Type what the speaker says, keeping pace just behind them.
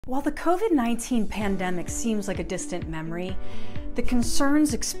While the COVID-19 pandemic seems like a distant memory, the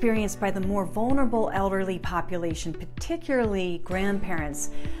concerns experienced by the more vulnerable elderly population, particularly grandparents,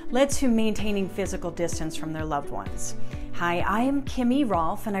 led to maintaining physical distance from their loved ones. Hi, I am Kimmy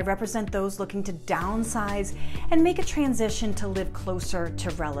Rolph, and I represent those looking to downsize and make a transition to live closer to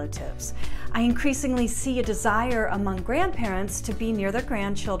relatives. I increasingly see a desire among grandparents to be near their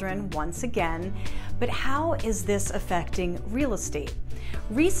grandchildren once again, but how is this affecting real estate?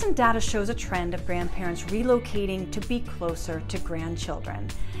 Recent data shows a trend of grandparents relocating to be closer to grandchildren.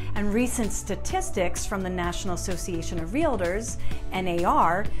 And recent statistics from the National Association of Realtors,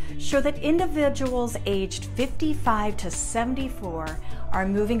 NAR, show that individuals aged 55 to 74 are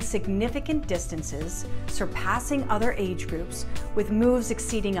moving significant distances, surpassing other age groups, with moves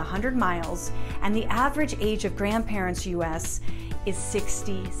exceeding 100 miles, and the average age of grandparents US is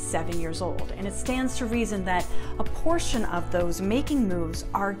 67 years old. And it stands to reason that a portion of those making moves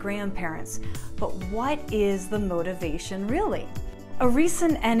are grandparents. But what is the motivation really? A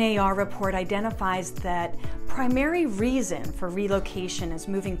recent NAR report identifies that primary reason for relocation is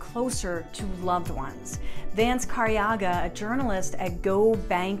moving closer to loved ones. Vance Cariaga, a journalist at Go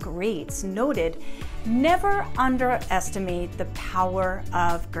Bank Rates, noted, "Never underestimate the power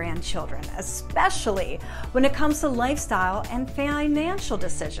of grandchildren, especially when it comes to lifestyle and financial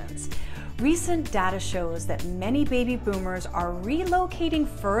decisions." Recent data shows that many baby boomers are relocating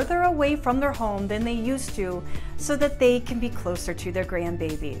further away from their home than they used to so that they can be closer to their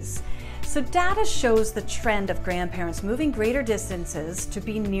grandbabies. So data shows the trend of grandparents moving greater distances to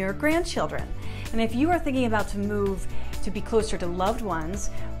be near grandchildren. And if you are thinking about to move to be closer to loved ones,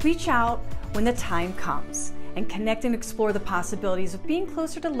 reach out when the time comes and connect and explore the possibilities of being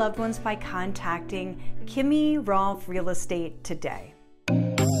closer to loved ones by contacting Kimmy Rolph Real Estate today.